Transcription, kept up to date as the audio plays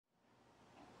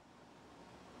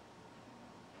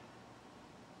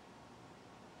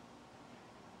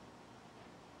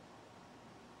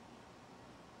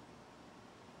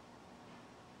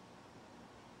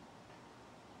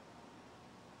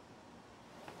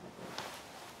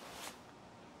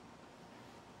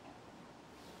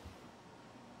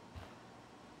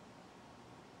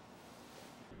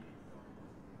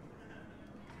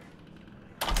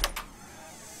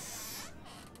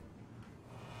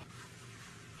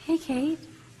Hey, Kate.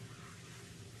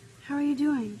 How are you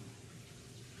doing?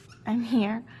 I'm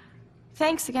here.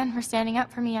 Thanks again for standing up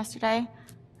for me yesterday.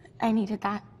 I needed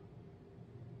that.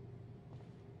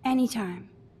 Anytime.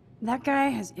 That guy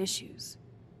has issues.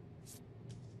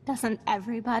 Doesn't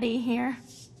everybody here?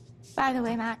 By the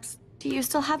way, Max, do you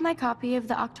still have my copy of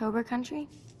The October Country?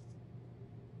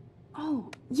 Oh,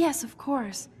 yes, of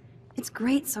course. It's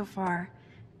great so far.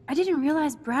 I didn't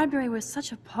realize Bradbury was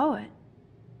such a poet.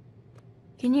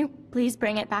 Can you please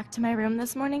bring it back to my room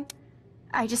this morning?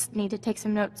 I just need to take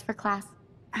some notes for class.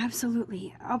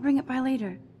 Absolutely. I'll bring it by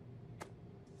later.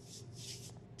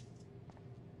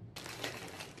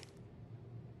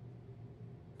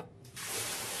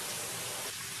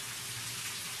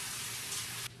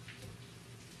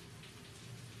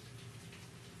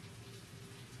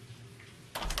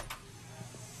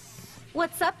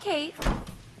 What's up, Kate?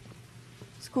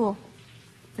 School.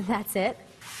 That's it?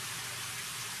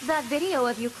 That video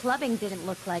of you clubbing didn't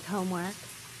look like homework.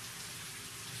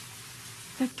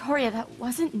 Victoria, that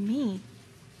wasn't me.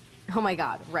 Oh my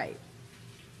god, right.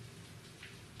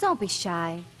 Don't be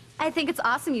shy. I think it's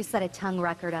awesome you set a tongue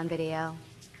record on video.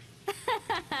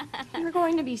 You're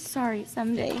going to be sorry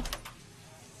someday.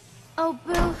 Oh,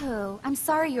 boo-hoo. I'm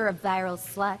sorry you're a viral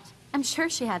slut. I'm sure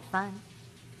she had fun.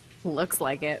 Looks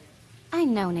like it. I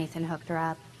know Nathan hooked her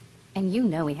up. And you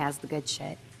know he has the good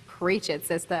shit. Preach it,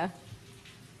 sister.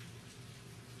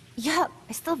 Yup,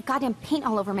 I still have goddamn paint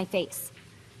all over my face.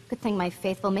 Good thing my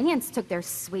faithful minions took their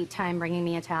sweet time bringing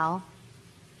me a towel.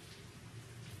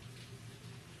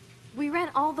 We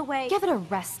ran all the way. Give it a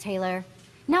rest, Taylor.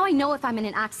 Now I know if I'm in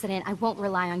an accident, I won't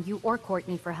rely on you or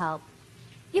Courtney for help.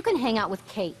 You can hang out with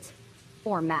Kate.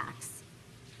 Or Max.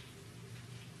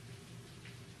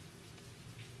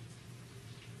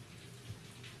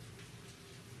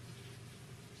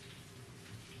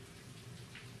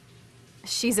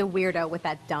 She's a weirdo with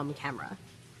that dumb camera.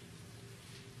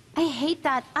 I hate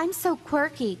that I'm so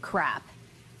quirky crap.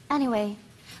 Anyway,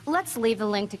 let's leave the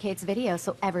link to Kate's video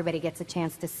so everybody gets a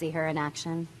chance to see her in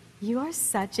action. You are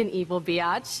such an evil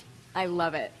biatch. I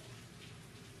love it.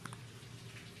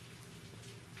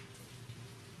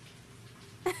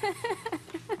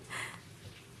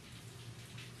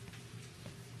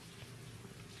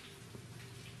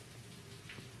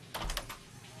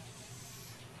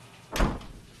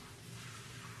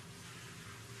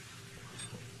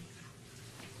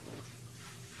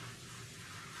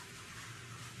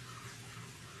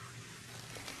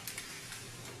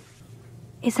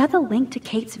 Is that the link to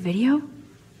Kate's video?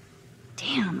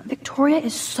 Damn, Victoria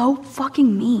is so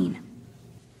fucking mean.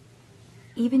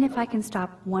 Even if I can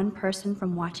stop one person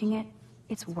from watching it,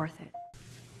 it's worth it.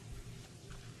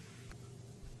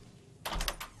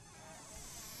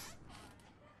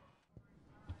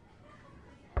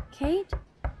 Kate?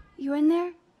 You in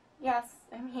there? Yes,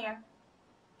 I'm here.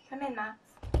 Come in, Max.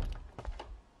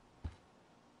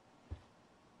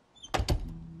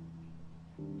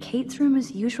 Kate's room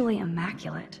is usually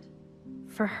immaculate.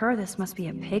 For her, this must be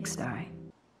a pigsty.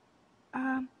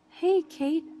 Hey,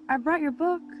 Kate, I brought your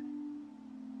book.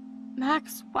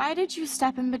 Max, why did you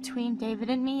step in between David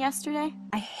and me yesterday?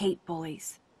 I hate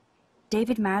bullies.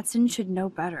 David Madsen should know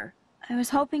better. I was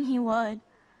hoping he would.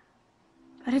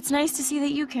 But it's nice to see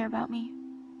that you care about me.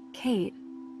 Kate,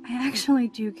 I actually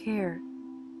do care.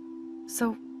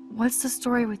 So, what's the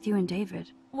story with you and David?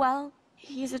 Well,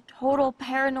 he's a total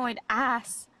paranoid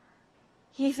ass.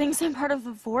 He thinks I'm part of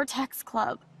the Vortex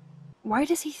Club. Why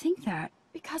does he think that?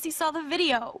 Because he saw the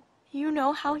video. You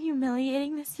know how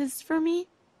humiliating this is for me?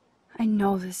 I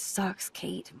know this sucks,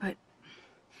 Kate, but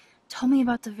tell me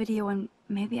about the video and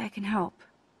maybe I can help.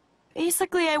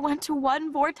 Basically, I went to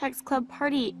one Vortex Club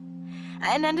party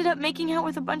and ended up making out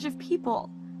with a bunch of people.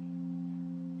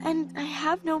 And I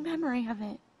have no memory of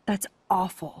it. That's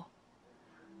awful.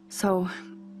 So,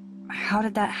 how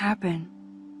did that happen?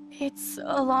 It's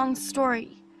a long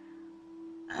story.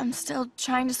 I'm still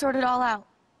trying to sort it all out.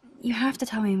 You have to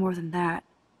tell me more than that.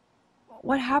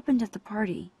 What happened at the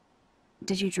party?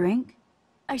 Did you drink?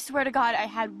 I swear to God, I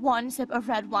had one sip of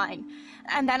red wine,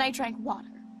 and then I drank water.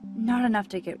 Not enough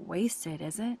to get wasted,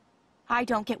 is it? I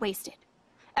don't get wasted.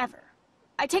 Ever.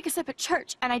 I take a sip at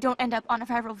church, and I don't end up on a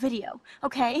viral video,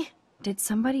 okay? Did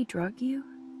somebody drug you?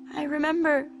 I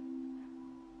remember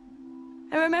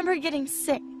getting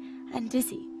sick and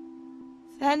dizzy.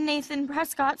 Then Nathan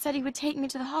Prescott said he would take me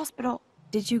to the hospital.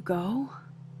 Did you go?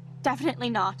 Definitely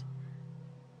not.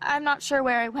 I'm not sure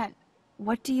where I went.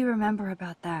 What do you remember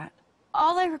about that?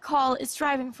 All I recall is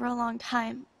driving for a long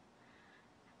time.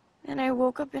 Then I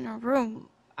woke up in a room.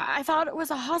 I thought it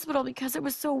was a hospital because it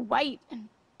was so white and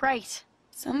bright.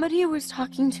 Somebody was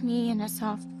talking to me in a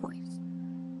soft voice.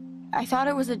 I thought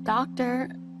it was a doctor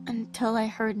until I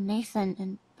heard Nathan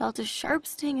and felt a sharp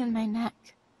sting in my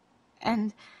neck.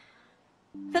 And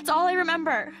that's all I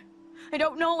remember. I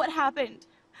don't know what happened.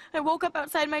 I woke up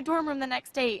outside my dorm room the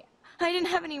next day. I didn't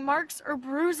have any marks or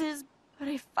bruises, but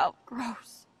I felt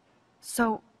gross.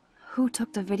 So, who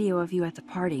took the video of you at the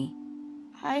party?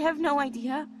 I have no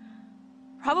idea.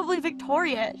 Probably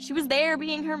Victoria. She was there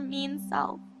being her mean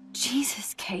self.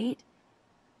 Jesus, Kate.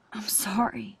 I'm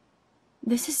sorry.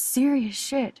 This is serious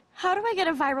shit. How do I get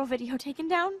a viral video taken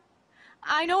down?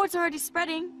 I know it's already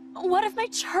spreading. What if my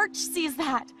church sees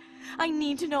that? I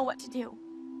need to know what to do.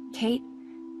 Kate,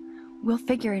 we'll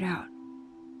figure it out.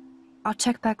 I'll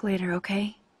check back later,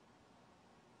 okay?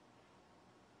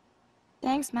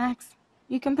 Thanks, Max.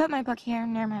 You can put my book here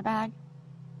near my bag.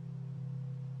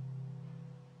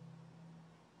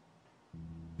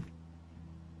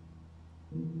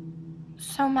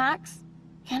 So, Max,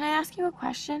 can I ask you a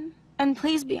question? And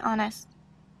please be honest.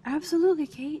 Absolutely,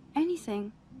 Kate.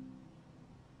 Anything.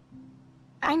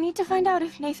 I need to find out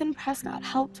if Nathan Prescott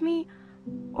helped me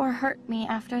or hurt me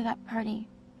after that party.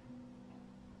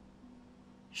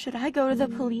 Should I go to the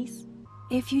police?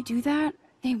 If you do that,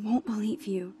 they won't believe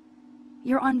you.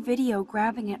 You're on video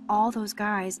grabbing at all those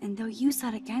guys, and they'll use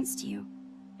that against you.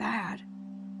 Bad.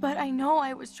 But I know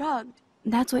I was drugged.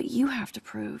 That's what you have to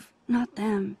prove, not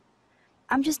them.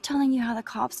 I'm just telling you how the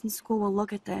cops in school will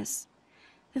look at this.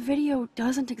 The video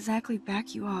doesn't exactly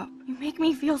back you up. You make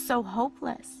me feel so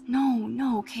hopeless.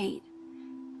 No, Kate.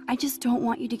 I just don't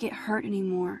want you to get hurt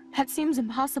anymore. That seems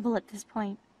impossible at this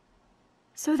point.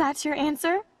 So that's your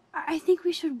answer? I think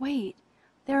we should wait.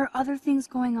 There are other things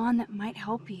going on that might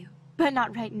help you. But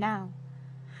not right now.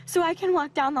 So I can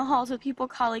walk down the halls with people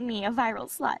calling me a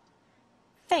viral slut.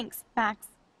 Thanks, Max.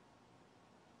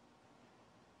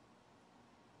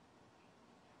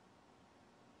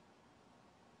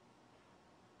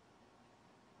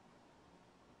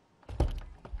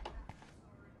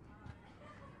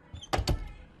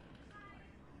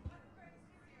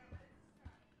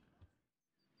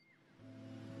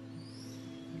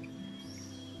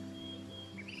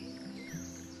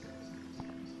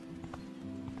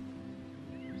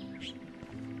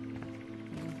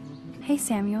 Hey,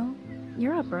 Samuel.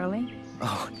 You're up early.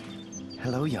 Oh,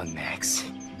 hello, young Max.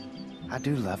 I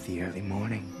do love the early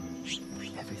morning.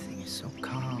 Everything is so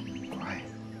calm and quiet.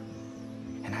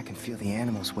 And I can feel the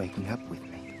animals waking up with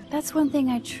me. That's one thing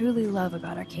I truly love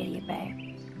about Arcadia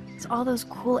Bay. It's all those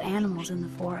cool animals in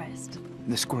the forest.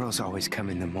 The squirrels always come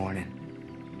in the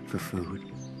morning for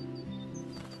food.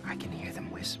 I can hear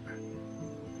them whisper.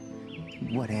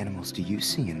 What animals do you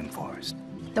see in the forest?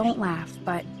 Don't laugh,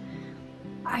 but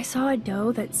I saw a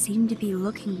doe that seemed to be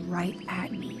looking right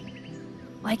at me,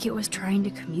 like it was trying to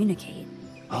communicate.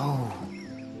 Oh,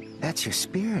 that's your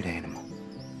spirit animal.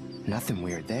 Nothing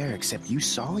weird there, except you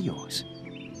saw yours.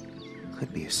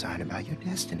 Could be a sign about your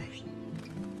destiny.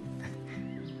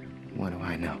 What do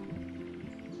I know?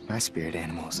 My spirit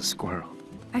animal is a squirrel.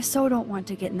 I so don't want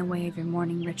to get in the way of your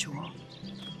morning ritual.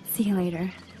 See you later.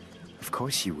 Of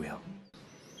course you will.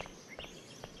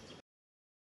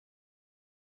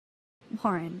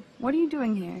 Warren, what are you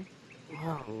doing here?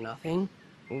 Oh, nothing.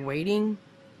 Waiting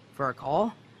for a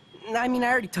call? I mean, I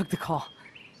already took the call.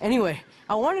 Anyway,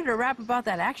 I wanted to rap about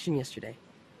that action yesterday.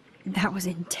 That was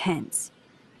intense.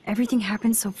 Everything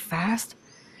happened so fast.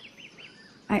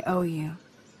 I owe you.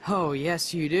 Oh,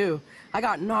 yes, you do. I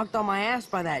got knocked on my ass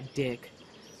by that dick.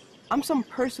 I'm some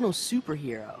personal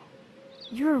superhero.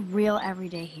 You're a real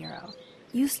everyday hero.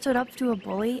 You stood up to a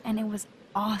bully, and it was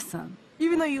awesome.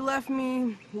 Even though you left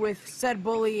me with said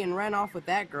bully and ran off with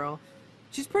that girl,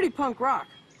 she's pretty punk rock.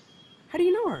 How do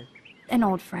you know her? An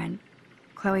old friend,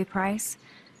 Chloe Price.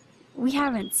 We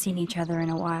haven't seen each other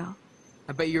in a while.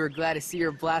 I bet you were glad to see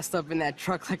her blast up in that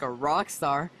truck like a rock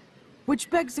star. Which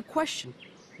begs the question,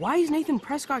 why is Nathan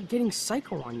Prescott getting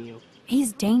psycho on you?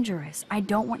 He's dangerous. I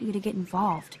don't want you to get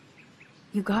involved.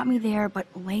 You got me there, but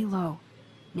lay low.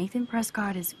 Nathan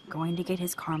Prescott is going to get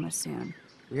his karma soon.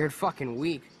 Weird fucking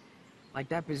week. Like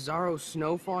that bizarro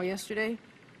snowfall yesterday.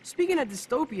 Speaking of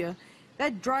dystopia,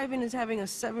 that drive-in is having a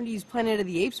 70s Planet of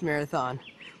the Apes marathon.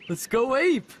 Let's go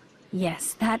ape!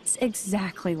 Yes, that's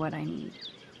exactly what I need.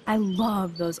 I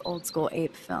love those old school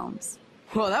ape films.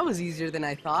 Well, that was easier than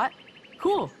I thought.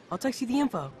 Cool, I'll text you the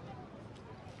info.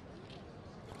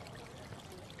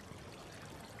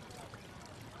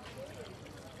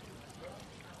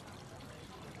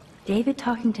 David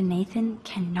talking to Nathan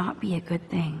cannot be a good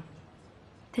thing.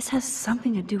 This has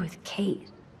something to do with Kate.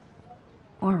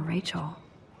 Or Rachel.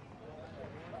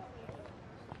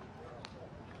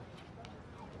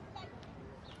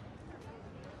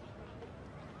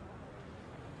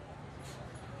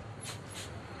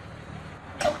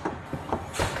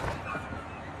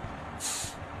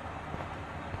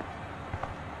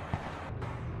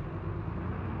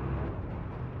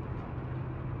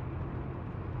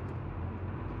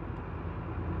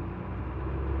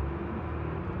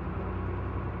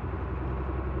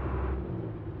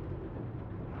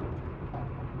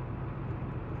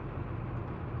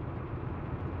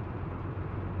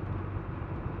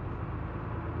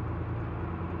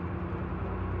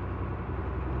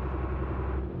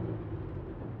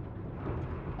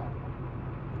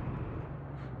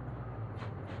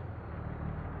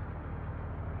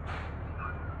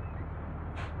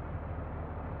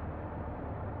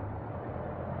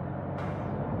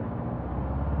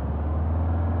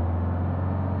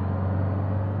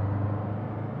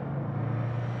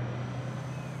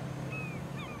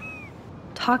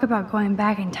 Talk about going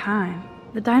back in time.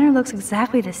 The diner looks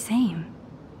exactly the same.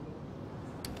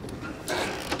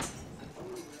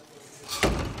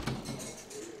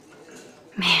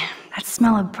 Man, that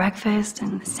smell of breakfast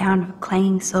and the sound of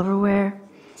clanging silverware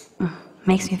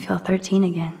makes me feel 13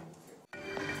 again.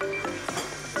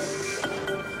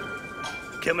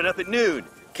 Coming up at noon,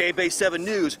 K-Base 7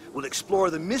 News will explore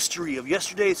the mystery of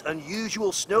yesterday's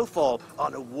unusual snowfall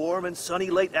on a warm and sunny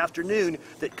late afternoon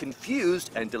that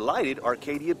confused and delighted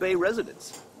Arcadia Bay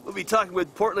residents. We'll be talking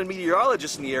with Portland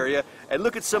meteorologists in the area and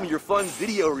look at some of your fun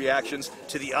video reactions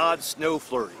to the odd snow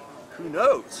flurry. Who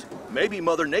knows? Maybe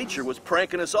Mother Nature was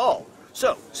pranking us all.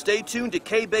 So, stay tuned to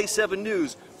K-Base 7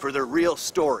 News for the real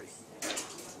story.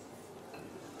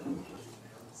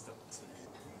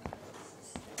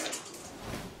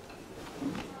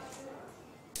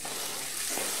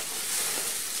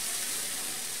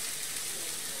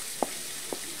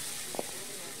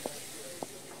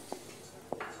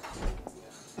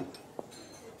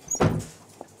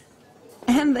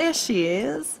 And there she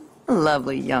is. A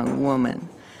lovely young woman.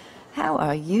 How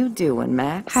are you doing,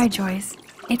 Max? Hi, Joyce.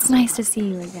 It's nice to see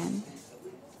you again.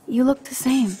 You look the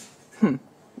same.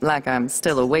 Like I'm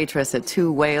still a waitress at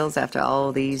Two Whales after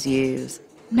all these years.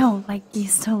 No, like you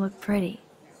still look pretty.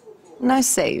 Nice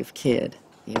save, kid.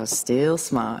 You're still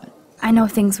smart. I know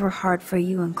things were hard for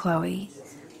you and Chloe.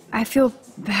 I feel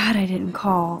bad I didn't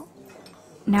call.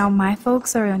 Now my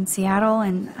folks are in Seattle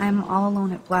and I'm all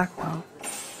alone at Blackwell.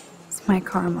 It's my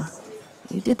karma.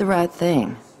 You did the right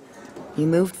thing. You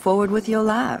moved forward with your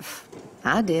life.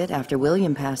 I did after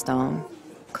William passed on.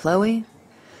 Chloe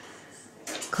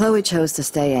chose to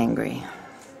stay angry.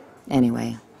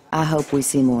 Anyway, I hope we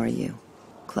see more of you.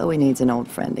 Chloe needs an old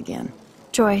friend again.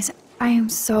 Joyce, I am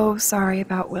so sorry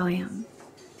about William.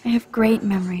 I have great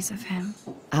memories of him.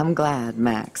 I'm glad,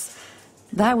 Max.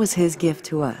 That was his gift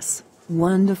to us.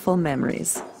 Wonderful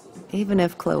memories. Even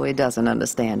if Chloe doesn't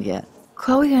understand yet.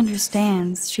 Chloe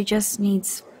understands. She just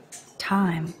needs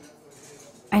time.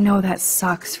 I know that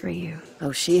sucks for you.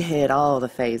 Oh, she hit all the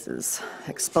phases.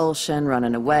 Expulsion,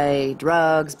 running away,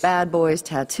 drugs, bad boys,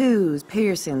 tattoos,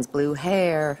 piercings, blue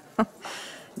hair.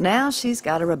 Now she's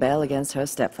got to rebel against her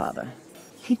stepfather.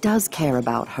 He does care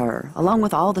about her, along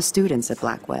with all the students at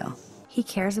Blackwell. He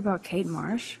cares about Kate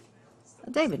Marsh?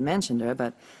 David mentioned her,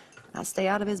 but I stay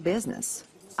out of his business.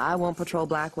 I won't patrol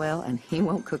Blackwell, and he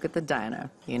won't cook at the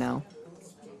diner, you know?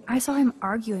 I saw him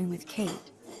arguing with Kate.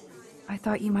 I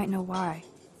thought you might know why.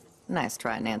 Nice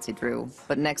try, Nancy Drew.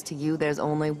 But next to you, there's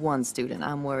only one student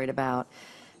I'm worried about.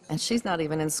 And she's not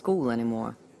even in school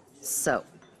anymore. So,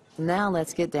 now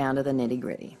let's get down to the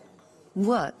nitty-gritty.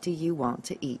 What do you want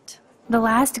to eat? The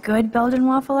last good Belgian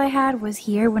waffle I had was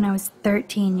here when I was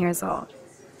 13 years old.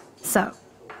 So,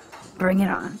 bring it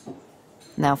on.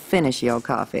 Now finish your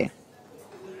coffee.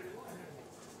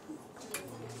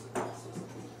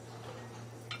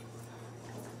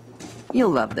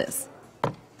 You'll love this.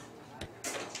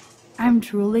 I'm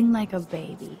drooling like a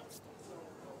baby.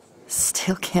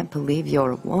 Still can't believe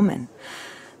you're a woman.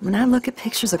 When I look at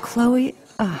pictures of Chloe,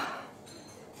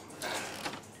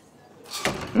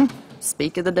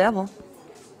 speak of the devil.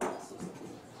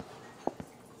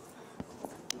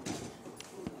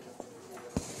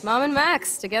 Mom and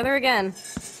Max, together again.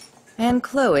 And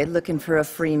Chloe looking for a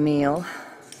free meal.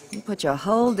 You put your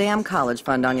whole damn college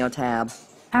fund on your tab.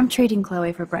 I'm treating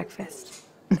Chloe for breakfast.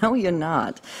 No, you're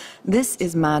not. This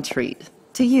is my treat.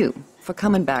 To you, for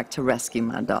coming back to rescue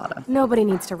my daughter. Nobody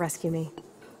needs to rescue me.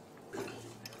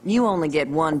 You only get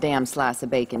one damn slice of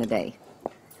bacon a day.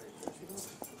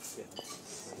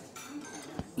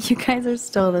 You guys are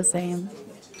still the same.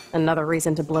 Another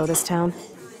reason to blow this town.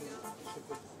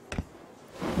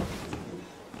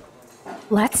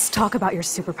 Let's talk about your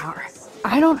superpower.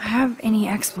 I don't have any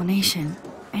explanation,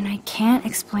 and I can't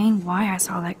explain why I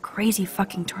saw that crazy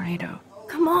fucking tornado.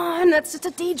 Come on, that's just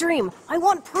a daydream. I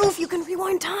want proof you can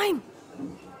rewind time.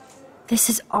 This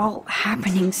is all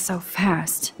happening so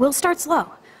fast. We'll start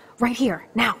slow. Right here,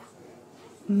 now.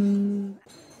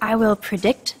 I will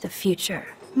predict the future.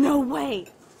 No way.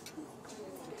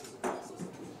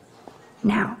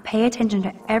 Now, pay attention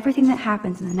to everything that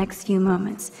happens in the next few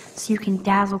moments, so you can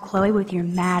dazzle Chloe with your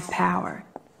mad power.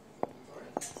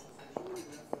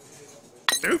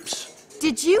 Oops.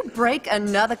 Did you break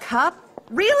another cup?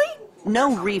 Really?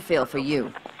 No refill for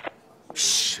you.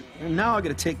 Shh. Now I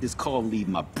gotta take this call and leave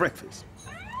my breakfast.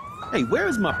 Hey, where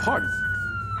is my partner?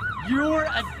 You're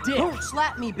a dick. Don't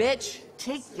slap me, bitch.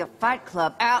 Take your fight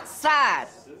club outside.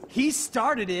 He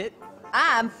started it.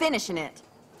 I'm finishing it.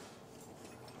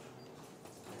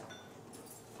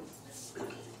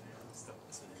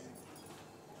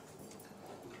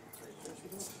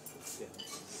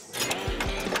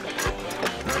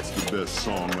 best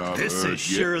song I've This heard is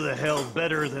sure the hell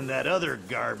better than that other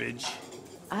garbage.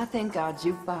 I think our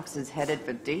jukebox is headed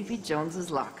for Davy Jones's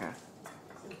locker.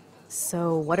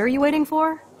 So, what are you waiting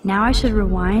for? Now I should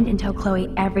rewind and tell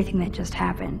Chloe everything that just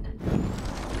happened.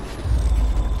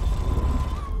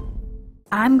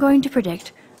 I'm going to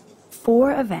predict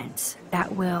 4 events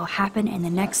that will happen in the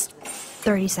next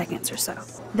 30 seconds or so.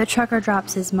 The trucker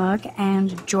drops his mug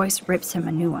and Joyce rips him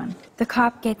a new one. The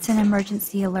cop gets an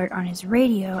emergency alert on his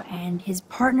radio and his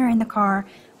partner in the car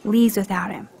leaves without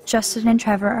him. Justin and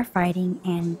Trevor are fighting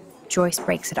and Joyce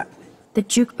breaks it up. The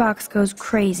jukebox goes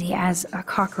crazy as a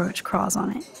cockroach crawls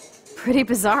on it. Pretty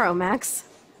bizarro, Max.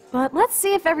 But let's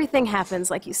see if everything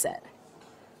happens like you said.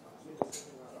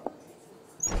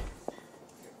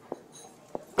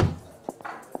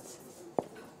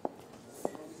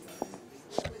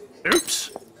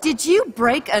 Oops. Did you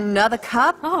break another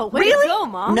cup? Oh, way to go,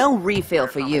 Mom. No refill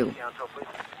for you.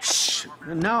 Shh.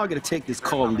 Now I gotta take this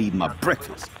call and leave my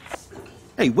breakfast.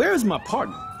 Hey, where is my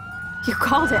partner? You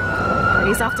called it.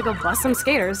 He's off to go bust some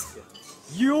skaters.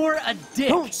 You're a dick.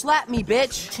 Don't slap me,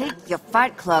 bitch. Take your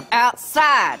fight club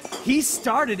outside. He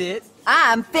started it.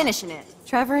 I'm finishing it.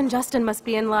 Trevor and Justin must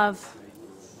be in love.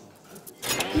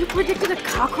 You predicted a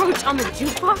cockroach on the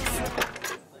jukebox?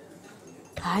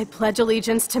 I pledge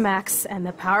allegiance to Max and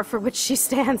the power for which she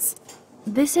stands.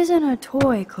 This isn't a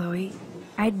toy, Chloe.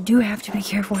 I do have to be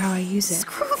careful how I use it.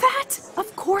 Screw that!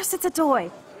 Of course it's a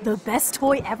toy. The best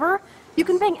toy ever? You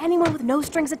can bang anyone with no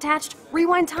strings attached,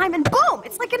 rewind time, and boom!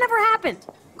 It's like it never happened!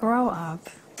 Grow up.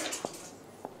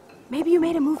 Maybe you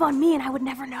made a move on me and I would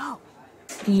never know.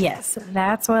 Yes,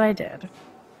 that's what I did.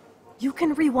 You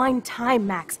can rewind time,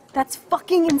 Max. That's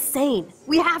fucking insane.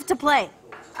 We have to play.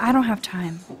 I don't have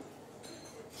time.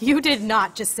 You did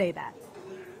not just say that.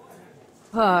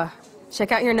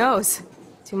 Check out your nose.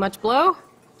 Too much blow?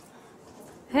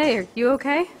 Hey, are you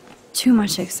okay? Too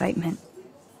much excitement.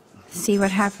 See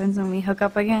what happens when we hook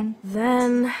up again?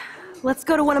 Then, let's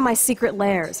go to one of my secret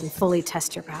lairs and fully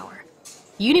test your power.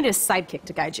 You need a sidekick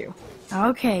to guide you.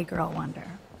 Okay, Girl Wonder.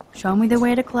 Show me the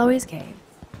way to Chloe's cave.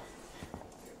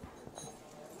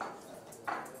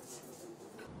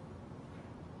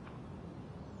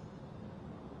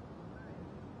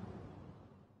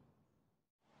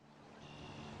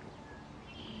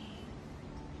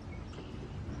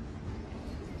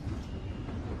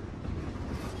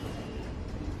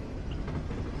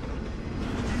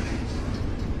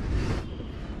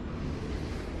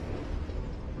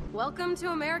 Welcome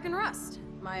to American Rust,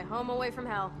 my home away from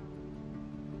hell.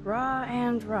 Raw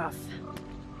and rough.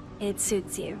 It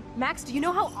suits you. Max, do you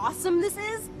know how awesome this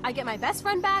is? I get my best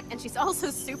friend back, and she's also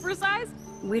supersized.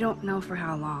 We don't know for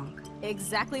how long.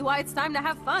 Exactly why it's time to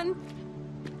have fun.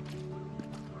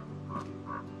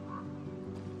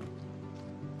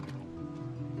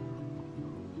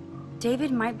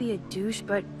 David might be a douche,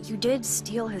 but you did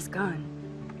steal his gun.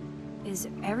 Is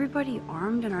everybody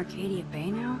armed in Arcadia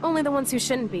Bay now? Only the ones who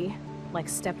shouldn't be, like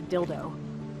Step Dildo.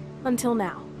 Until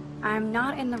now. I'm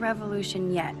not in the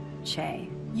revolution yet, Che.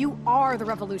 You are the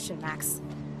revolution, Max.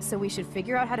 So we should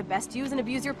figure out how to best use and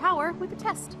abuse your power with a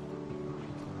test.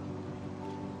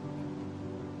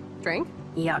 Drink?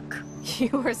 Yuck.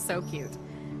 You are so cute.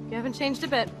 You haven't changed a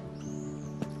bit.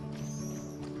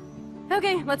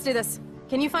 Okay, let's do this.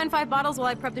 Can you find 5 bottles while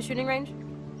I prep the shooting range?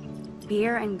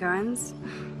 Beer and guns?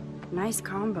 Nice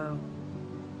combo.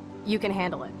 You can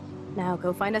handle it. Now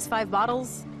go find us 5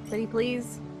 bottles, pretty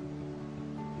please.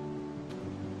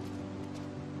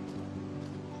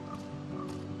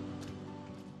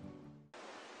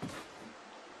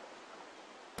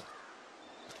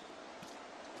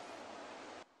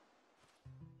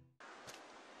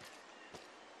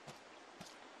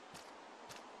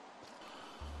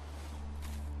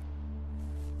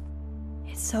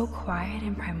 It's so quiet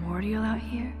and primordial out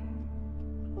here.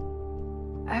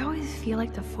 I always feel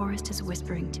like the forest is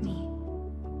whispering to me.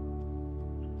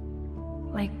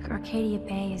 Like Arcadia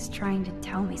Bay is trying to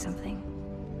tell me something.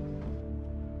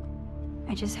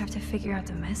 I just have to figure out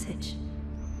the message.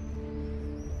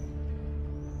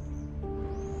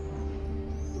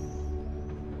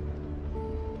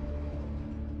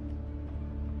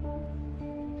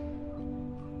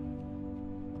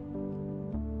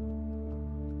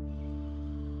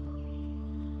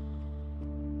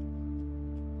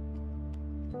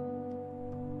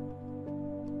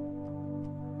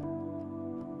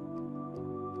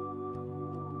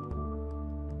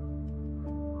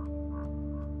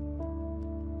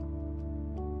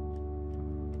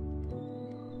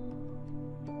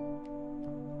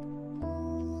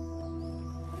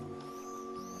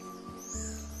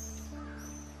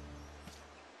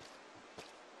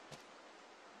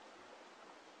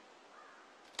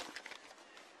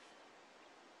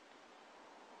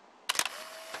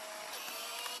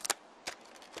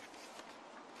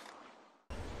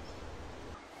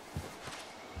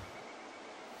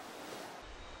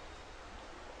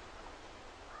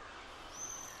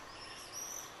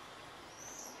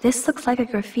 This looks like a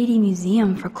graffiti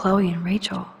museum for Chloe and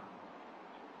Rachel.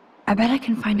 I bet I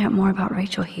can find out more about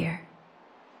Rachel here.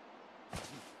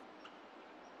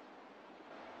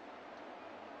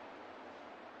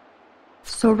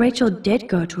 So Rachel did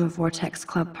go to a Vortex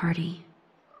Club party.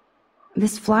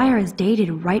 This flyer is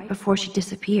dated right before she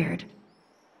disappeared.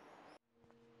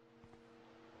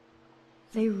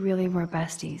 They really were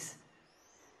besties.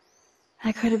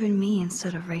 That could have been me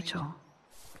instead of Rachel.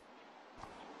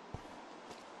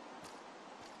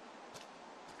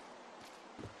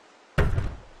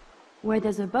 Where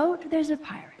there's a boat, there's a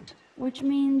pirate, which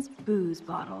means booze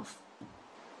bottles.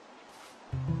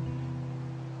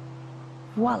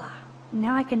 Voila!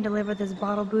 Now I can deliver this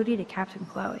bottle booty to Captain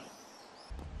Chloe.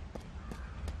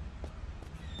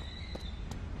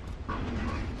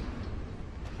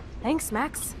 Thanks,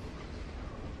 Max.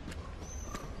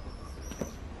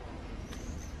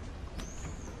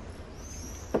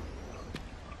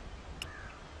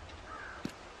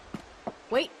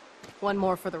 Wait, one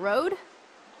more for the road.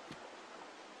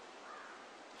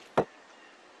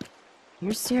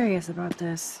 You're serious about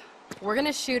this? We're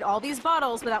gonna shoot all these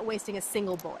bottles without wasting a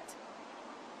single bullet.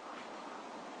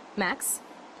 Max,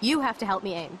 you have to help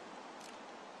me aim.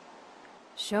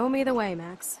 Show me the way,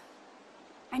 Max.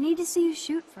 I need to see you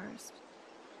shoot first.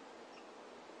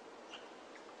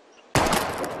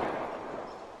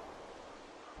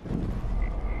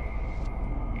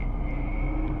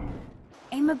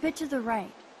 Aim a bit to the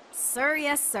right. Sir,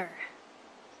 yes, sir.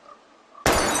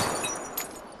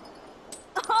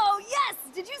 Oh, yes!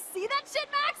 Did you see that shit,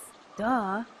 Max?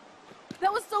 Duh.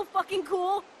 That was so fucking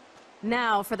cool!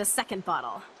 Now for the second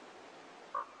bottle.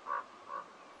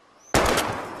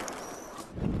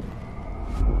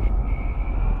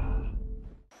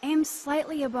 Aim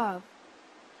slightly above.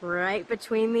 Right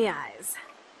between the eyes.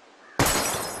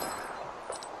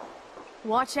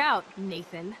 Watch out,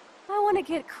 Nathan. I want to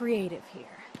get creative here.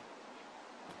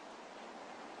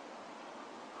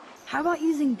 How about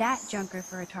using that junker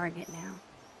for a target now?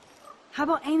 How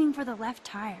about aiming for the left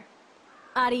tire?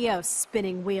 Adios,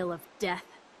 spinning wheel of death.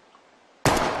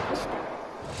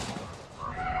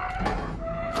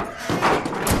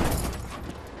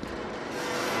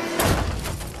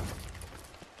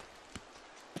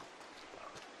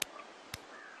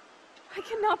 I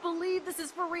cannot believe this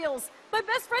is for reals. My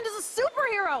best friend is a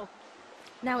superhero.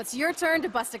 Now it's your turn to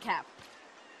bust a cap.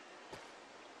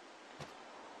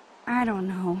 I don't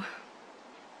know.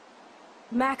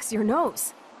 Max, your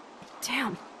nose.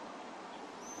 Damn.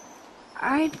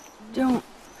 I don't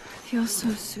feel so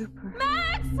super.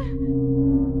 Max!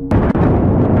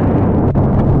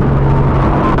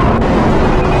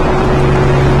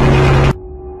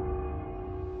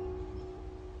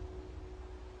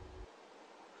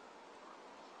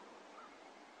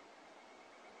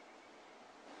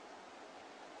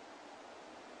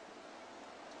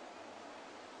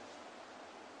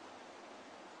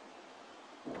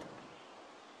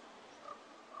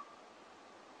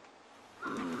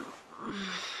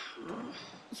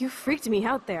 You freaked me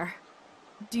out there.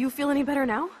 Do you feel any better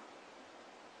now?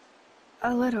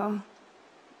 A little.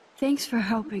 Thanks for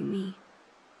helping me.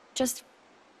 Just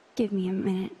give me a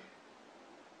minute.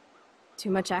 Too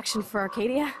much action for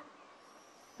Arcadia?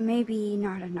 Maybe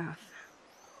not enough.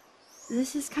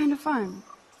 This is kind of fun.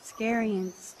 Scary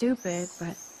and stupid,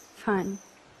 but fun.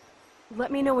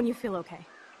 Let me know when you feel okay.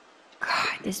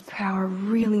 God, this power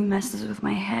really messes with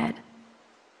my head.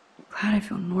 I'm glad I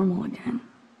feel normal again.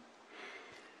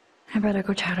 I better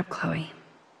go chat up Chloe.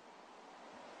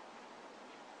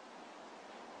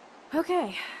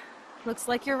 Okay. Looks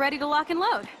like you're ready to lock and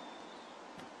load.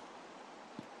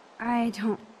 I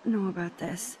don't know about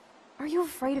this. Are you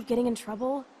afraid of getting in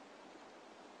trouble?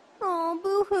 Oh,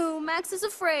 boo-hoo, Max is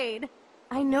afraid.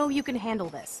 I know you can handle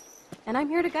this, and I'm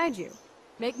here to guide you.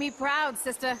 Make me proud,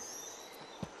 sister.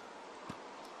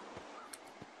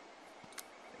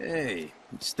 Hey,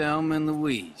 it's Thelma and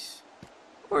Louise.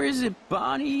 Or is it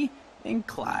Bonnie and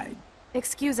Clyde?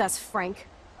 Excuse us, Frank.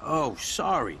 Oh,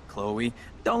 sorry, Chloe.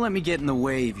 Don't let me get in the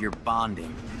way of your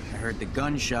bonding. I heard the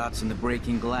gunshots and the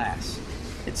breaking glass.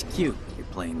 It's cute you're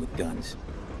playing with guns.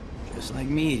 Just like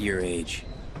me at your age.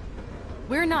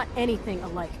 We're not anything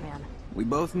alike, man. We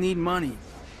both need money.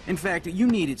 In fact, you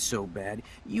need it so bad,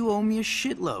 you owe me a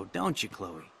shitload, don't you,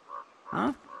 Chloe?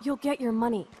 Huh? You'll get your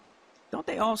money. Don't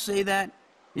they all say that?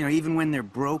 You know, even when they're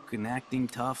broke and acting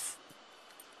tough?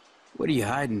 What are you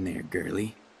hiding there,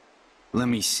 girlie? Let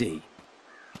me see.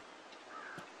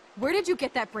 Where did you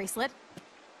get that bracelet?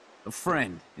 A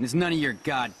friend, and it's none of your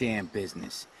goddamn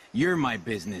business. You're my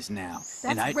business now.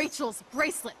 That's Rachel's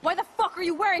bracelet. Why the fuck are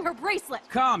you wearing her bracelet?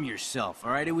 Calm yourself,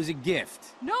 all right? It was a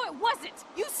gift. No, it wasn't.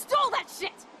 You stole that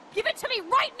shit. Give it to me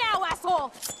right now,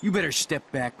 asshole! You better step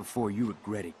back before you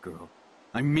regret it, girl.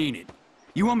 I mean it.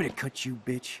 You want me to cut you,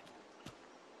 bitch?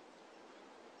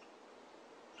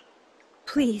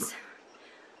 Please.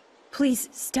 Please,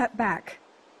 step back.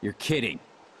 You're kidding.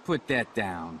 Put that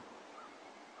down.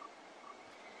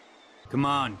 Come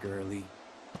on, girlie.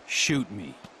 Shoot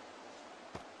me.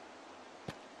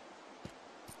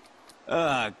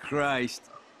 Ah, Christ.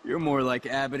 You're more like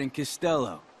Abbott and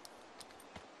Costello.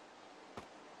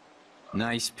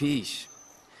 Nice piece.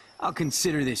 I'll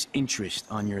consider this interest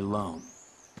on your loan.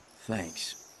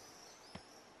 Thanks.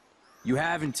 You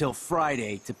have until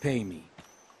Friday to pay me,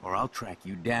 or I'll track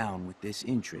you down with this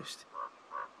interest.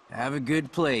 Have a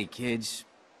good play, kids.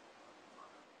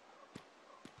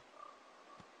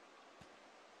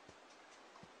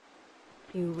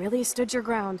 You really stood your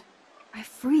ground. I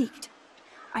freaked.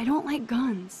 I don't like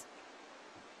guns.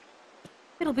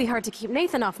 It'll be hard to keep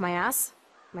Nathan off my ass.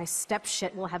 My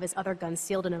step-shit will have his other gun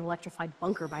sealed in an electrified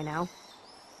bunker by now.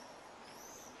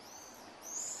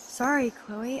 Sorry,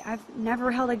 Chloe. I've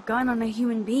never held a gun on a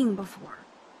human being before.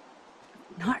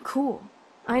 Not cool.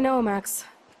 I know, Max.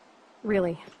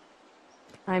 Really.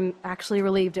 I'm actually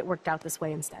relieved it worked out this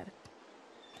way instead.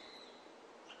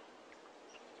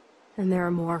 And there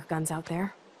are more guns out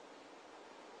there.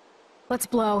 Let's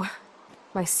blow.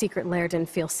 My secret lair didn't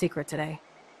feel secret today.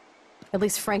 At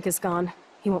least Frank is gone.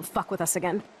 He won't fuck with us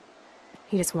again.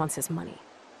 He just wants his money.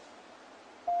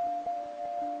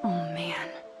 Oh man.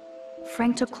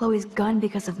 Frank took Chloe's gun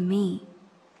because of me.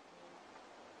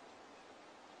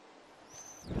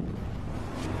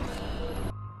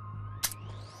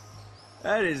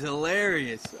 That is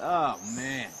hilarious. Oh,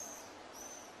 man.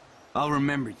 I'll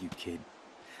remember you, kid.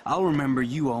 I'll remember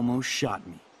you almost shot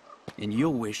me. And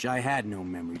you'll wish I had no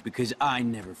memory, because I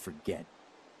never forget.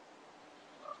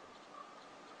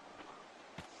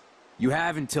 You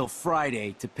have until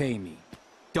Friday to pay me.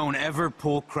 Don't ever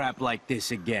pull crap like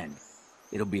this again.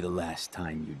 It'll be the last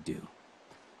time you do.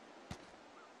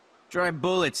 Try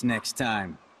bullets next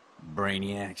time,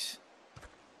 brainiacs.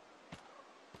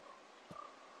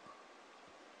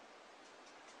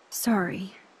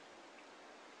 Sorry.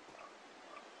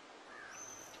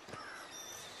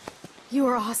 You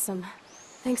are awesome.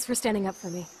 Thanks for standing up for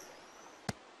me.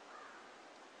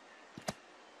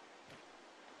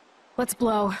 Let's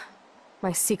blow.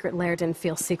 My secret lair didn't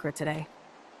feel secret today.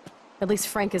 At least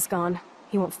Frank is gone.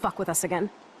 He won't fuck with us again.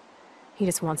 He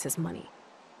just wants his money.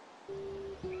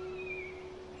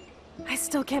 I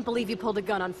still can't believe you pulled a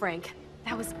gun on Frank.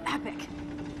 That was epic.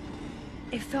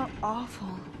 It felt awful.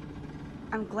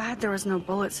 I'm glad there was no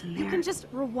bullets in there. You can just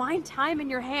rewind time in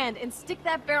your hand and stick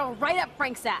that barrel right up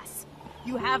Frank's ass.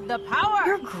 You have the power!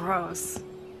 You're gross.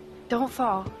 Don't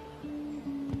fall.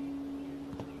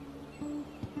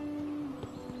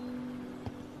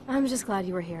 I'm just glad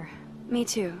you were here. Me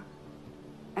too.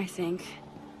 I think.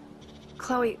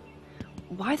 Chloe,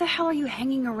 why the hell are you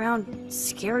hanging around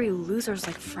scary losers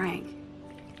like Frank?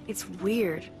 It's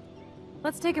weird.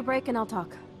 Let's take a break and I'll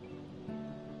talk.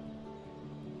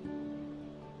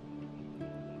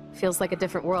 Feels like a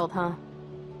different world, huh?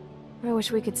 I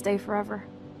wish we could stay forever.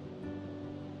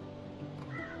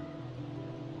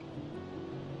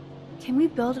 Can we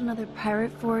build another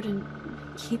pirate fort and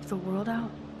keep the world out?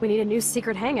 We need a new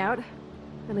secret hangout.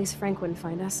 At least Frank wouldn't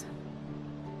find us.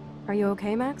 Are you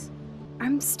okay, Max?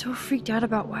 I'm still freaked out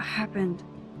about what happened.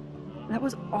 That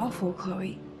was awful,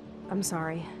 Chloe. I'm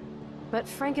sorry. But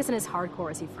Frank isn't as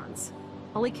hardcore as he fronts.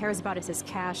 All he cares about is his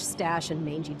cash, stash, and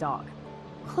mangy dog.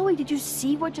 Chloe, did you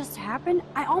see what just happened?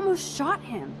 I almost shot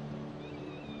him.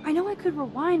 I know I could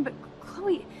rewind, but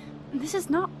Chloe, this is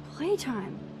not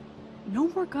playtime. No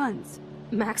more guns.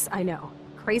 Max, I know.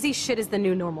 Crazy shit is the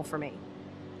new normal for me.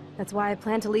 That's why I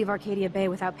plan to leave Arcadia Bay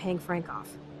without paying Frank off.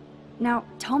 Now,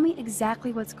 tell me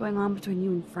exactly what's going on between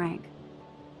you and Frank.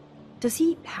 Does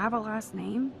he have a last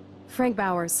name? Frank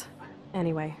Bowers.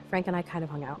 Anyway, Frank and I kind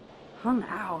of hung out. Hung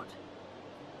out?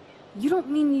 You don't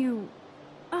mean you...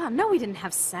 No, we didn't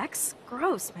have sex.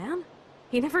 Gross, man.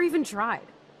 He never even tried.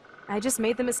 I just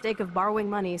made the mistake of borrowing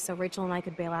money so Rachel and I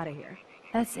could bail out of here.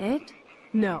 That's it?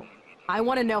 No. I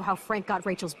want to know how Frank got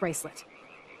Rachel's bracelet.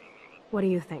 What do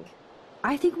you think?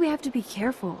 I think we have to be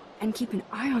careful and keep an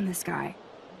eye on this guy.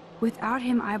 Without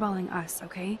him eyeballing us,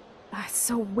 okay? It's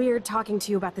so weird talking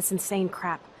to you about this insane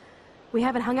crap. We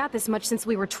haven't hung out this much since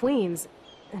we were tweens,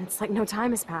 and it's like no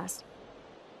time has passed.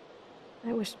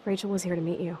 I wish Rachel was here to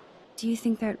meet you. Do you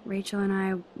think that Rachel and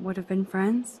I would have been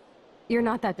friends? You're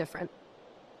not that different.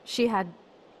 She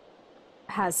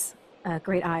has a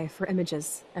great eye for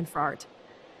images and for art.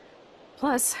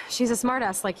 Plus, she's a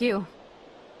smartass like you.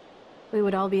 We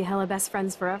would all be hella best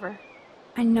friends forever.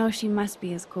 I know she must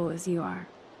be as cool as you are.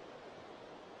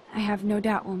 I have no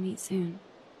doubt we'll meet soon.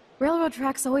 Railroad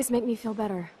tracks always make me feel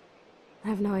better. I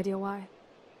have no idea why.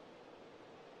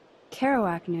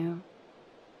 Kerouac knew.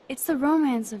 It's the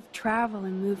romance of travel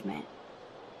and movement.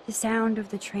 The sound of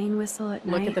the train whistle at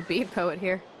night. Look at the beat poet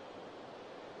here.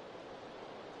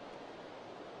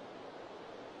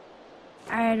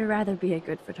 I'd rather be a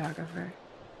good photographer.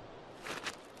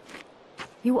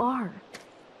 You are.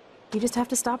 You just have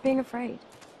to stop being afraid.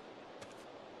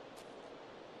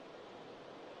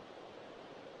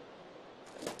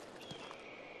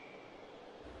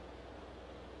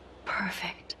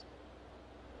 Perfect.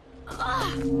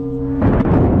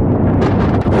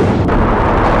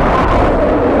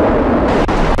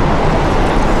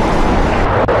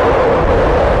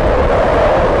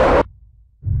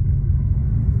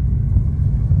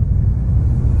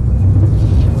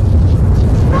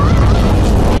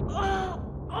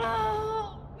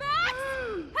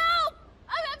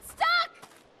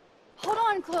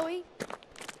 Chloe.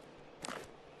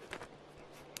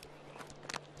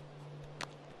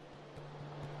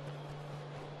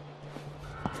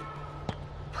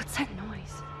 What's that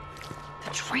noise? The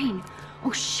train.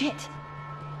 Oh, shit.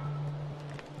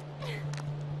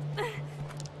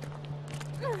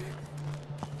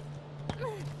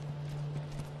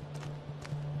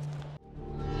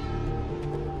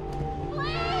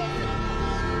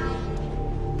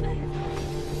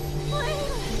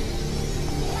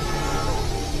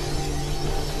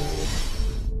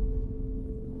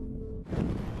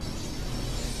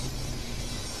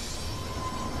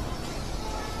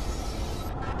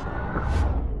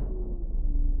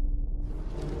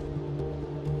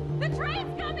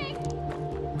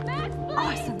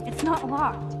 Awesome, it's not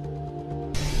locked.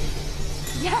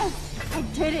 Yes, I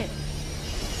did it.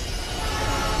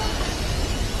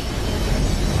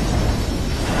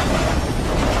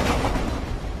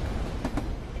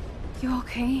 You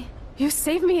okay? You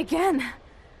saved me again.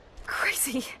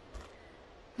 Crazy.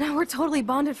 Now we're totally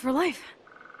bonded for life.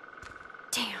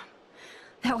 Damn,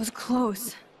 that was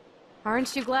close.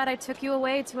 Aren't you glad I took you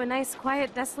away to a nice,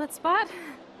 quiet, desolate spot?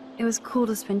 It was cool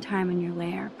to spend time in your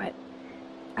lair, but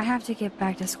I have to get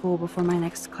back to school before my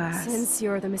next class. Since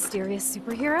you're the mysterious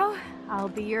superhero, I'll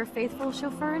be your faithful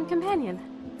chauffeur and companion.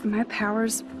 My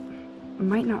powers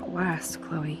might not last,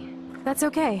 Chloe. That's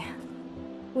okay.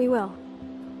 We will.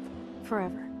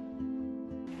 Forever.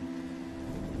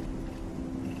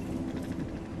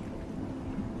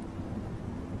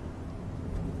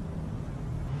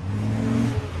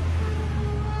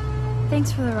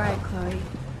 Thanks for the ride, Chloe.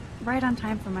 Right on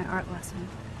time for my art lesson.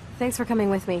 Thanks for coming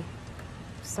with me.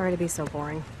 Sorry to be so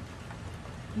boring.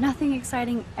 Nothing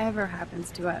exciting ever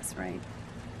happens to us, right?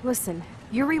 Listen,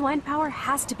 your rewind power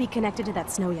has to be connected to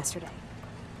that snow yesterday.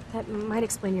 That might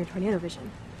explain your tornado vision.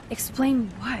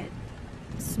 Explain what?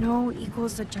 Snow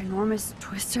equals a ginormous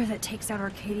twister that takes out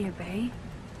Arcadia Bay?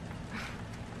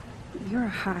 You're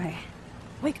high.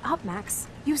 Wake up, Max.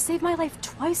 You saved my life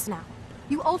twice now.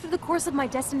 You altered the course of my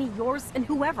destiny, yours, and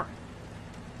whoever.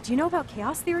 Do you know about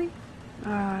chaos theory?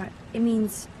 It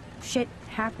means shit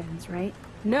happens, right?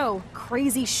 No,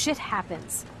 crazy shit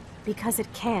happens. Because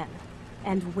it can.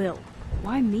 And will.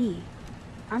 Why me?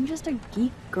 I'm just a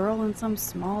geek girl in some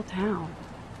small town.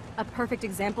 A perfect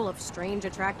example of strange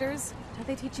attractors? Don't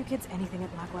they teach you kids anything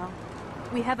at Blackwell?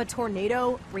 We have a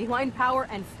tornado, rewind power,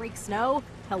 and freak snow.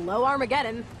 Hello,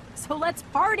 Armageddon. So let's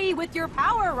party with your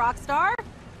power, Rockstar!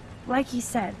 Like you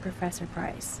said, Professor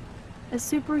Price, a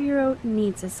superhero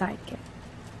needs a sidekick.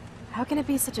 How can it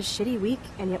be such a shitty week,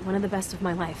 and yet one of the best of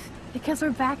my life? Because we're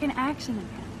back in action again.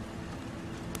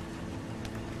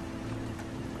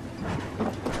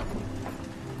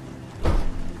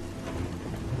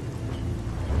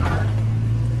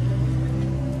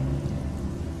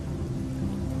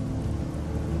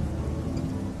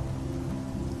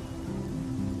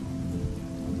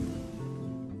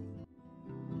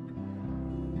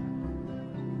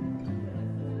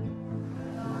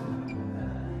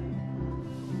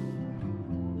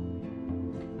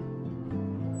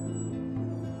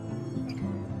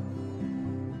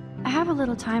 I have a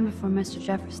little time before Mr.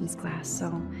 Jefferson's class,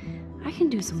 so I can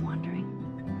do some wandering.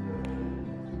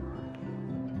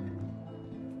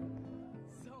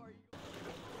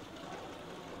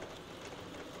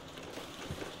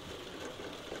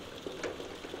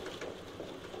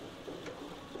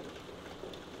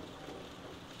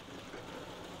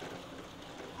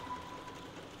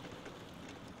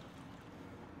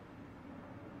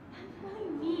 What do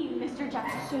you mean, Mr.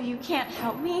 Jefferson? So you can't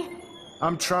help me?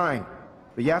 I'm trying,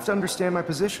 but you have to understand my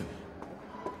position.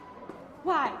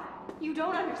 Why? You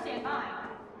don't understand mine.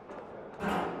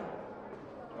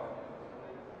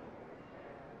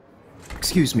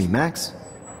 Excuse me, Max.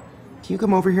 Can you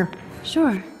come over here?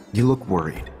 Sure. You look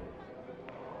worried.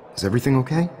 Is everything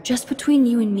okay? Just between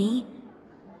you and me,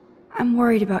 I'm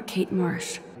worried about Kate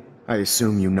Marsh. I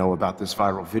assume you know about this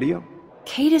viral video?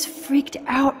 Kate is freaked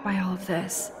out by all of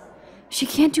this. She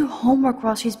can't do homework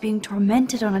while she's being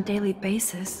tormented on a daily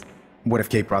basis. What if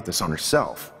Kate brought this on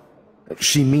herself?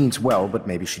 She means well, but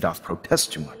maybe she doth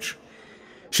protest too much.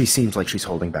 She seems like she's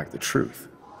holding back the truth.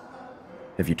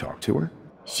 Have you talked to her?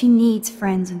 She needs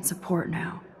friends and support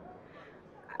now.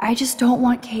 I just don't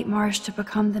want Kate Marsh to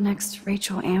become the next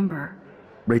Rachel Amber.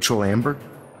 Rachel Amber?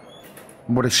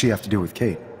 What does she have to do with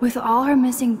Kate? With all her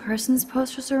missing persons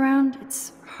posters around,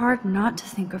 it's hard not to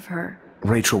think of her.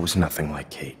 Rachel was nothing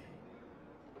like Kate.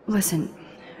 Listen,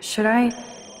 should I...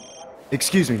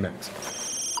 Excuse me,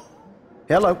 Max.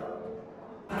 Hello?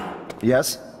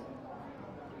 Yes?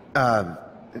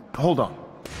 Hold on.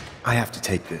 I have to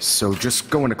take this, so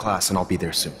just go into class and I'll be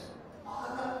there soon.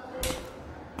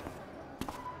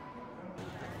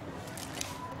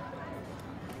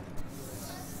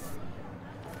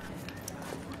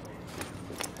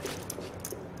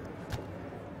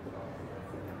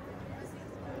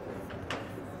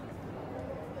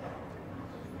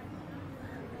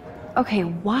 Okay,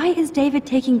 why is David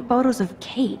taking photos of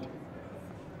Kate?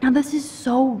 Now this is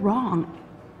so wrong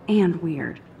and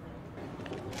weird.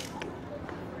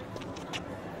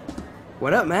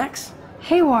 What up, Max?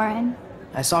 Hey, Warren.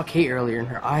 I saw Kate earlier and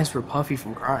her eyes were puffy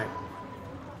from crying.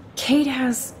 Kate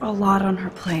has a lot on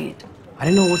her plate. I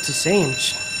didn't know what to say and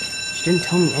she didn't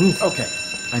tell me anything. Okay,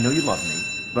 I know you love me,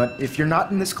 but if you're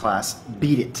not in this class,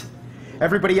 beat it.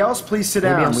 Everybody else, please sit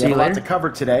Maybe down. I'll We see have you a lot later. to cover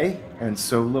today, and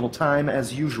so little time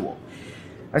as usual.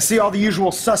 I see all the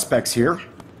usual suspects here.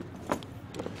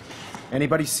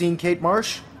 Anybody seen Kate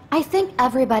Marsh? I think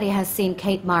everybody has seen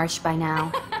Kate Marsh by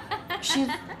now. She's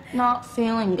not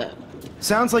feeling good.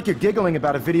 Sounds like you're giggling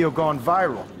about a video gone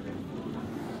viral.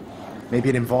 Maybe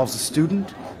it involves a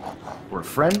student? Or a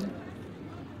friend?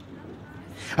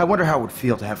 I wonder how it would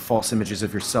feel to have false images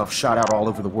of yourself shot out all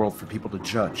over the world for people to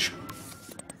judge.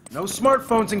 No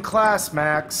smartphones in class,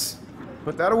 Max.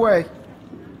 Put that away.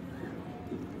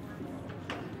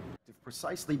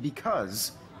 Precisely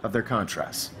because of their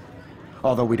contrasts.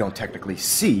 Although we don't technically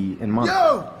see and monitor.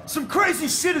 Yo! Some crazy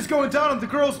shit is going down in the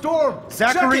girls' dorm!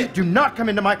 Zachary, Check it! do not come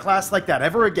into my class like that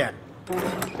ever again.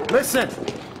 Listen,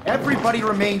 everybody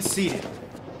remain seated.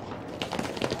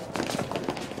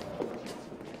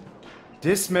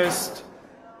 Dismissed.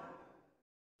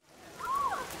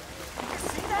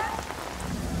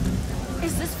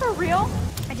 Is this for real?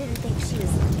 I didn't think she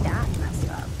was that messed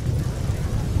up.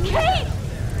 Kate!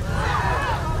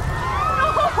 No!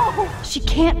 She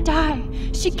can't die.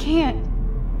 She can't.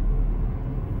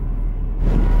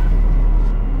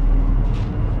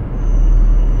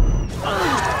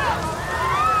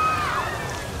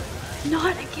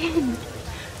 Not again.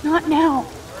 Not now.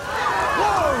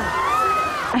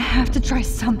 I have to try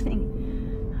something.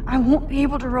 I won't be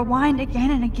able to rewind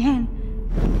again and again.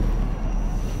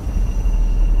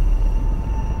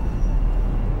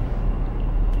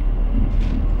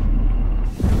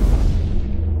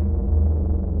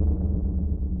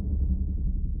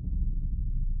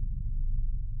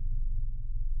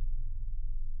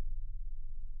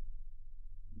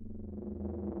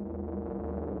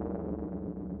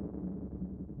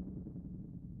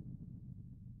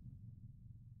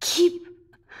 Keep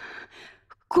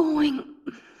going,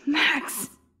 Max.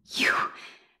 You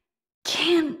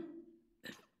can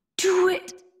do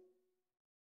it.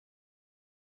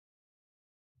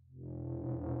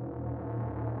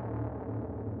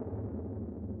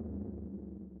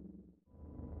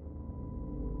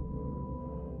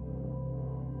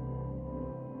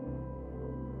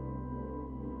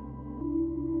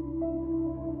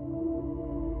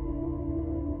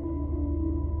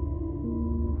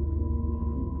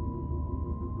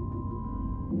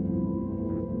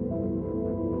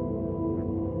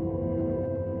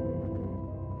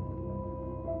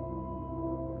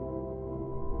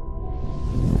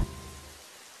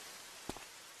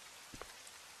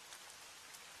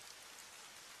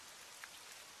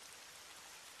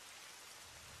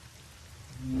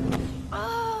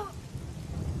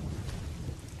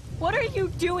 What are you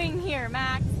doing here,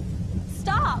 Max?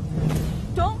 Stop!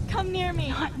 Don't come near me!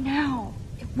 Not now.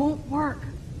 It won't work.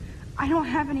 I don't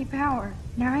have any power.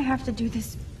 Now I have to do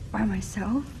this by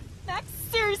myself. Max,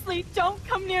 seriously, don't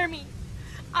come near me!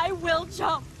 I will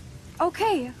jump!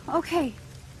 Okay, okay.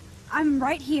 I'm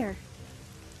right here.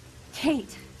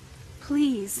 Kate,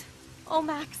 please. Oh,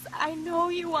 Max, I know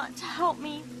you want to help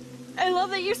me. I love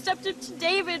that you stepped up to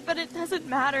David, but it doesn't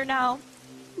matter now.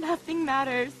 Nothing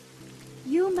matters.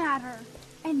 You matter.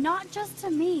 And not just to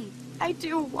me. I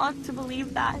do want to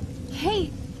believe that.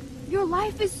 Kate, your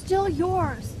life is still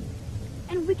yours.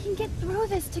 And we can get through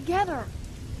this together.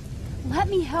 Let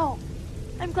me help.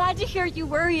 I'm glad to hear you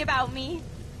worry about me.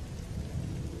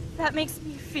 That makes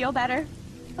me feel better.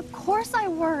 Of course I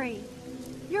worry.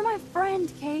 You're my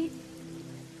friend, Kate.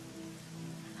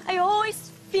 I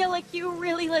always feel like you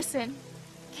really listen.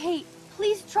 Kate,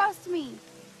 please trust me.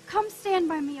 Come stand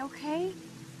by me, okay?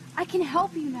 I can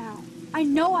help you now. I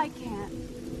know I can.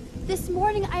 This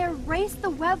morning I erased the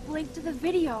web link to the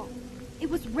video. It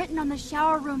was written on the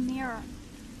shower room mirror.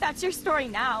 That's your story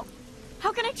now.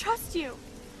 How can I trust you?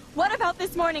 What about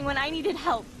this morning when I needed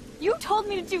help? You told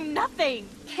me to do nothing.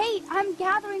 Kate, I'm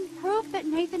gathering proof that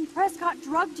Nathan Prescott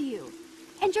drugged you.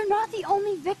 And you're not the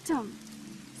only victim.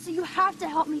 So you have to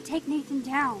help me take Nathan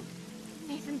down.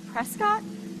 Nathan Prescott?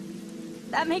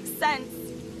 That makes sense.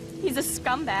 He's a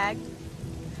scumbag.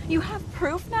 You have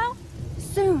proof now?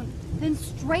 Soon, then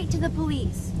straight to the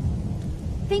police.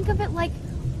 Think of it like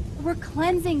we're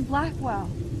cleansing Blackwell.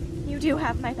 You do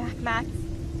have my back, Max.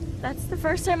 That's the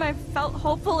first time I've felt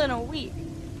hopeful in a week.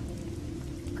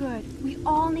 Good. We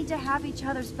all need to have each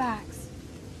other's backs.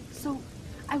 So,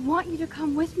 I want you to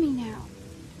come with me now.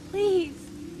 Please.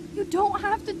 You don't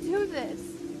have to do this.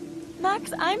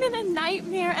 Max, I'm in a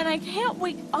nightmare and I can't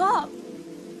wake up.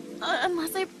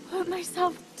 Unless I put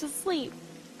myself to sleep.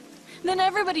 Then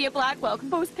everybody at Blackwell can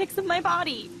post pics of my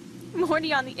body. I'm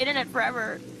already on the internet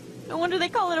forever. No wonder they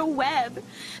call it a web.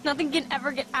 Nothing can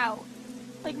ever get out.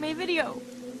 Like my video.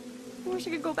 I wish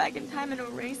I could go back in time and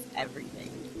erase everything.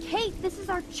 Kate, this is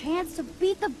our chance to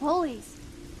beat the bullies.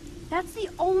 That's the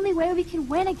only way we can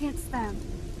win against them.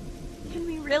 Can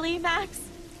we really, Max?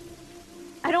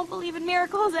 I don't believe in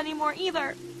miracles anymore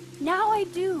either. Now I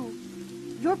do.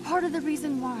 You're part of the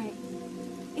reason why.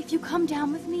 If you come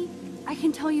down with me, I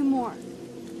can tell you more.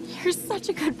 You're such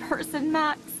a good person,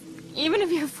 Max. Even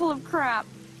if you're full of crap.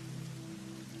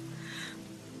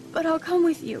 But I'll come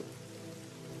with you.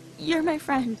 You're my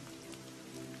friend.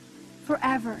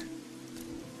 Forever.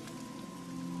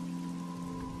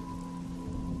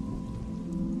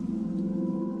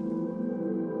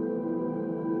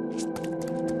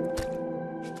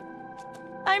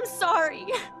 I'm sorry.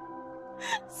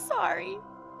 Sorry.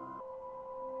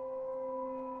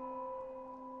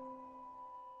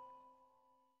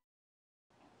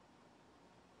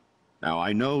 Now,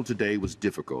 I know today was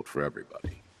difficult for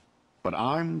everybody, but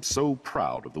I'm so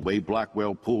proud of the way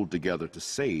Blackwell pulled together to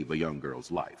save a young girl's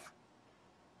life.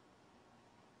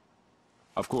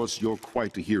 Of course, you're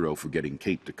quite a hero for getting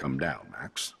Kate to come down,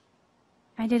 Max.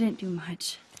 I didn't do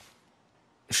much.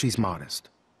 She's modest.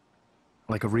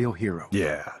 Like a real hero.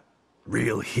 Yeah,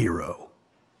 real hero.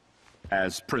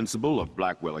 As principal of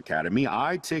Blackwell Academy,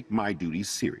 I take my duties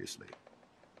seriously.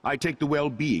 I take the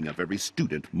well-being of every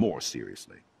student more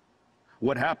seriously.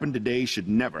 What happened today should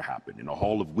never happen in a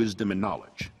hall of wisdom and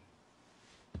knowledge.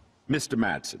 Mr.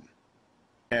 Madsen,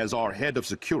 as our head of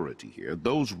security here,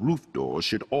 those roof doors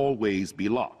should always be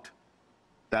locked.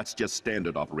 That's just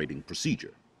standard operating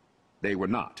procedure. They were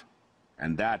not,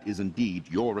 and that is indeed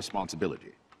your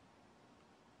responsibility.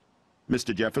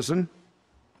 Mr. Jefferson,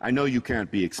 I know you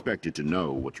can't be expected to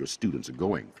know what your students are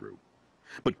going through,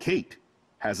 but Kate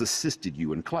has assisted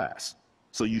you in class,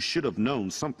 so you should have known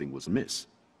something was amiss.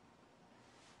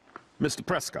 Mr.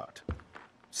 Prescott,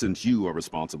 since you are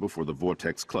responsible for the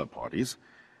Vortex Club parties,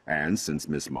 and since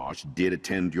Miss Marsh did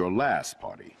attend your last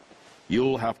party,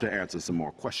 you'll have to answer some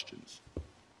more questions.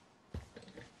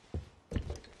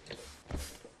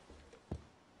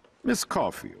 Miss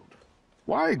Caulfield,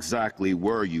 why exactly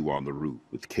were you on the roof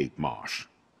with Kate Marsh?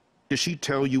 Did she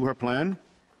tell you her plan?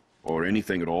 Or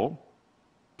anything at all?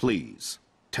 Please,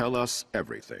 tell us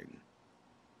everything.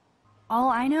 All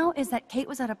I know is that Kate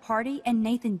was at a party and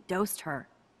Nathan dosed her.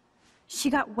 She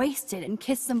got wasted and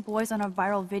kissed some boys on a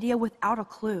viral video without a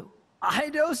clue. I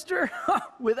dosed her?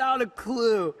 Without a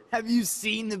clue. Have you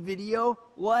seen the video?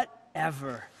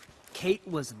 Whatever. Kate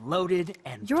was loaded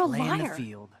and You're a playing liar. the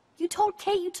field. You told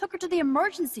Kate you took her to the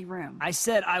emergency room. I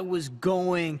said I was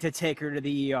going to take her to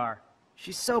the ER.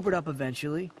 She sobered up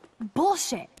eventually.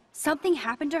 Bullshit. Something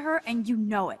happened to her and you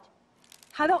know it.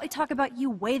 How about we talk about you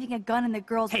waving a gun in the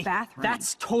girls' bathroom?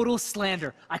 That's total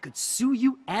slander. I could sue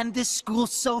you and this school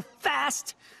so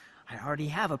fast. I already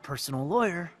have a personal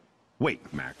lawyer.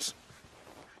 Wait, Max.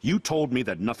 You told me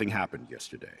that nothing happened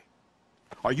yesterday.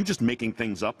 Are you just making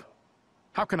things up?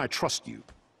 How can I trust you?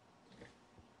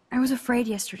 I was afraid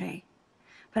yesterday,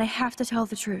 but I have to tell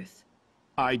the truth.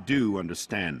 I do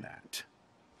understand that.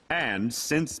 And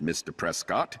since Mr.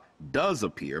 Prescott does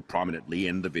appear prominently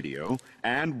in the video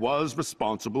and was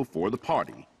responsible for the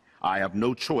party, I have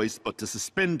no choice but to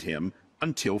suspend him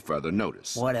until further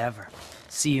notice. Whatever.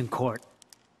 See you in court.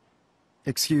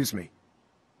 Excuse me.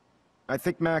 I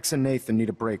think Max and Nathan need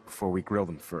a break before we grill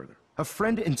them further. A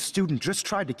friend and student just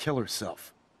tried to kill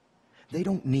herself. They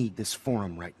don't need this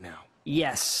forum right now.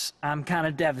 Yes, I'm kind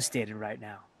of devastated right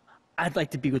now. I'd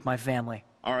like to be with my family.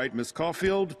 All right, Miss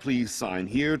Caulfield, please sign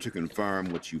here to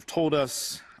confirm what you've told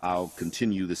us. I'll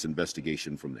continue this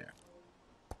investigation from there.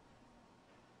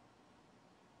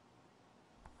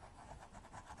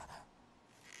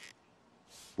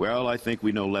 Well, I think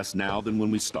we know less now than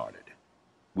when we started.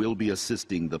 We'll be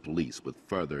assisting the police with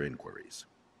further inquiries.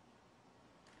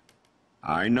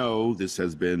 I know this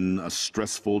has been a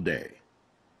stressful day.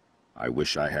 I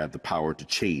wish I had the power to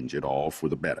change it all for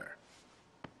the better.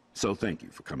 So thank you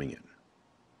for coming in.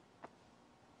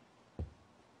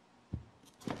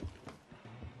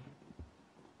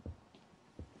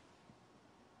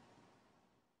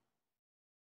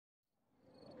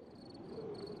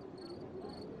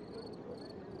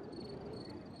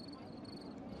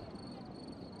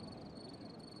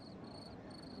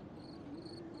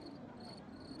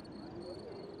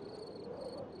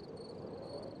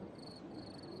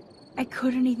 I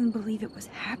couldn't even believe it was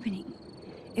happening.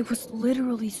 It was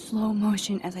literally slow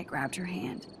motion as I grabbed her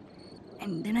hand.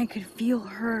 And then I could feel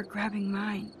her grabbing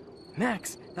mine.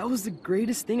 Max, that was the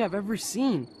greatest thing I've ever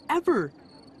seen. Ever!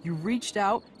 You reached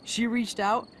out, she reached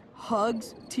out,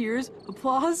 hugs, tears,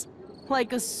 applause.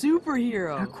 Like a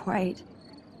superhero. Not quite.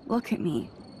 Look at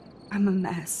me. I'm a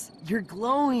mess. You're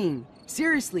glowing.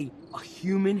 Seriously, a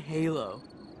human halo.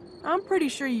 I'm pretty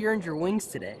sure you earned your wings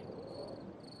today.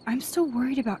 I'm still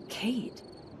worried about Kate.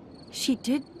 She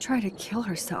did try to kill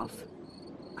herself.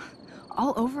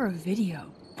 All over a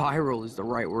video. Viral is the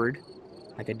right word.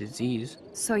 Like a disease.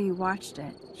 So you watched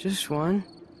it? Just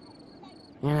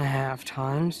 1.5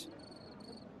 times.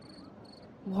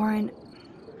 Warren,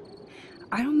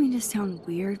 I don't mean to sound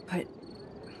weird, but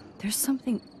there's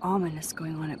something ominous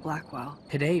going on at Blackwell.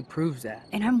 Today proves that.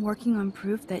 And I'm working on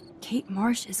proof that Kate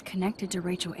Marsh is connected to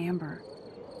Rachel Amber.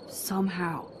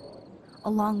 Somehow.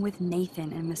 Along with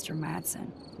Nathan and Mr.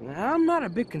 Madsen. I'm not a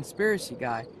big conspiracy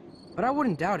guy, but I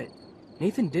wouldn't doubt it.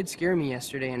 Nathan did scare me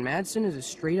yesterday, and Madsen is a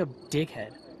straight-up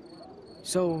dickhead.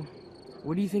 So,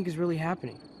 what do you think is really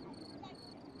happening?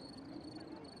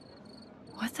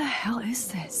 What the hell is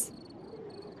this?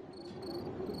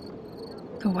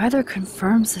 The weather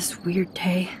confirms this weird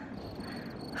day.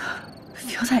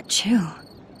 Feel that chill.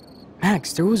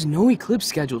 Max, there was no eclipse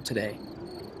scheduled today.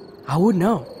 I would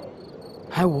know.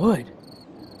 I would.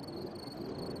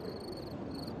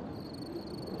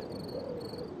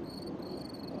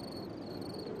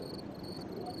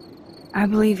 I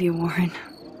believe you, Warren.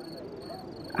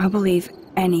 I'll believe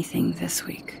anything this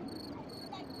week.